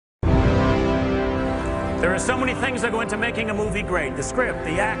There are so many things that go into making a movie great. The script,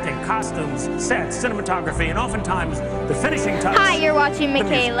 the acting, costumes, sets, cinematography, and oftentimes the finishing touch. Hi, you're watching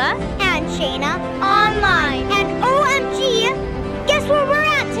Mikayla and Shayna online. And OMG, guess where we're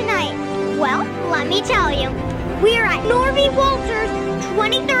at tonight? Well, let me tell you. We're at Norby Walters'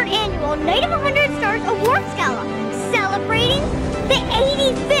 23rd Annual Night of 100 Stars Awards Gala, celebrating the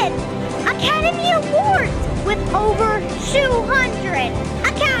 85th Academy Awards with over 200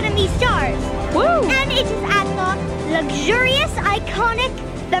 Academy Stars. Woo! And it is at the luxurious, iconic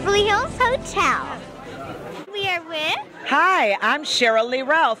Beverly Hills Hotel. We are with... Hi, I'm Sheryl Lee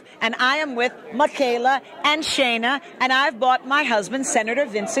Ralph, and I am with Mikayla and Shayna, and I've brought my husband, Senator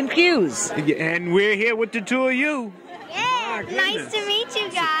Vincent Hughes. And we're here with the two of you. Yeah, nice to meet you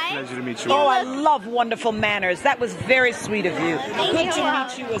guys. Pleasure to meet you. Oh, I love wonderful manners. That was very sweet of you. Good to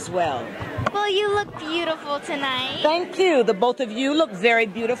meet you as well. Well, you look beautiful tonight. Thank you. The both of you look very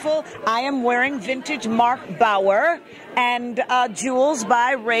beautiful. I am wearing vintage Mark Bauer and jewels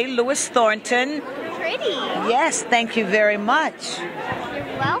by Ray Lewis Thornton. Pretty. Yes, thank you very much. You're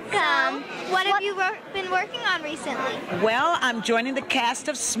welcome. What have you been working on recently? Well, I'm joining the cast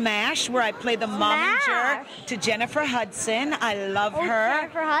of SMASH, where I play the momager to Jennifer Hudson. I love her.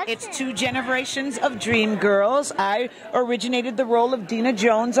 Jennifer Hudson. It's two generations of dream girls. I originated the role of Dina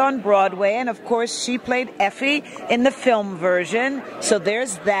Jones on Broadway, and of course, she played Effie in the film version. So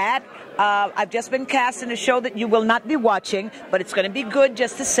there's that. I've just been cast in a show that you will not be watching, but it's going to be good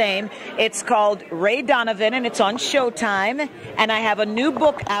just the same. It's called Ray Donovan, and it's on Showtime. And I have a new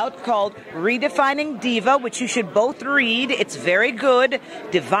book out called Redefining Diva, which you should both read. It's very good,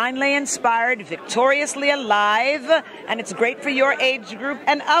 divinely inspired, victoriously alive, and it's great for your age group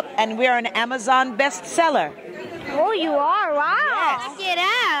and up. And we're an Amazon bestseller. Oh, you are? Wow. Yes. Check it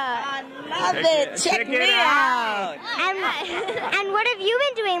out. I love it. Check me out. And what have you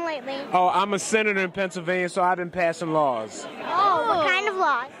been doing lately? Oh, I'm a senator in Pennsylvania, so I've been passing laws. Oh, what kind of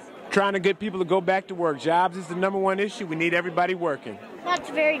laws? Trying to get people to go back to work. Jobs is the #1 issue. We need everybody working. That's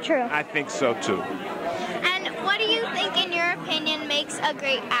very true. I think so, too. And what do you think, in your opinion, makes a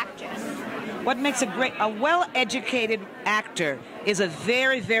great actress? What makes a well-educated actor is a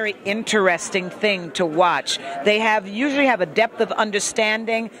very, very interesting thing to watch. They usually have a depth of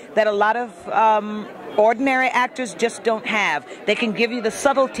understanding that a lot of ordinary actors just don't have. They can give you the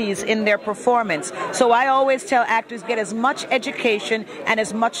subtleties in their performance. So I always tell actors, get as much education and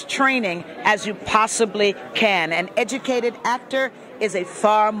as much training as you possibly can. An educated actor is a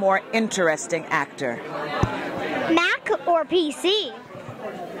far more interesting actor. Mac or PC?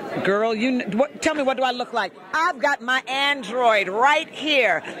 Girl, tell me, what do I look like? I've got my Android right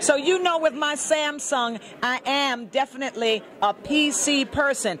here. So you know, with my Samsung, I am definitely a PC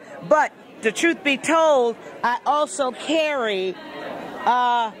person. But the truth be told, I also carry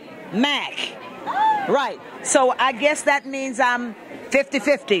a Mac. Right. So I guess that means I'm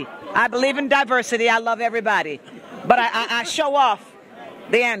 50-50. I believe in diversity. I love everybody. But I show off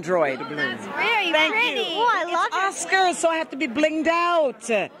the Android. That's very Thank pretty. you. Oh, I love it. Oscars, so I have to be blinged out.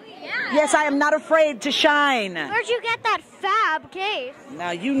 Yes, I am not afraid to shine. Where'd you get that fab case? Now,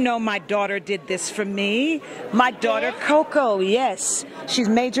 you know my daughter did this for me. My daughter, Coco, yes. She's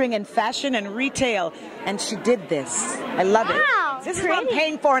majoring in fashion and retail, and she did this. I love it. Wow, This is what I'm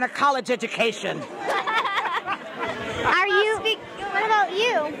paying for in a college education. Are you... What about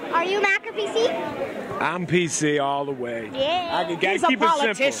you? Are you Mac or PC? I'm PC all the way. Yeah. He's a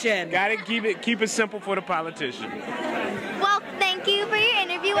politician. Gotta keep it simple for the politician. Well, thank you for your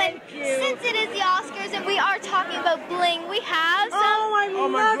interview. And since it is the Oscars and we are talking about bling, we have some I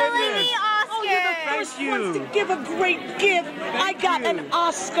love blingy it. Oscars. Oh, you're the first ones to give a great gift. I got an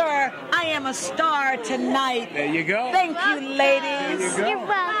Oscar. I am a star tonight. There you go. Thank you, ladies. There you go. You're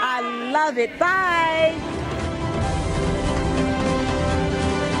welcome. I love it. Bye.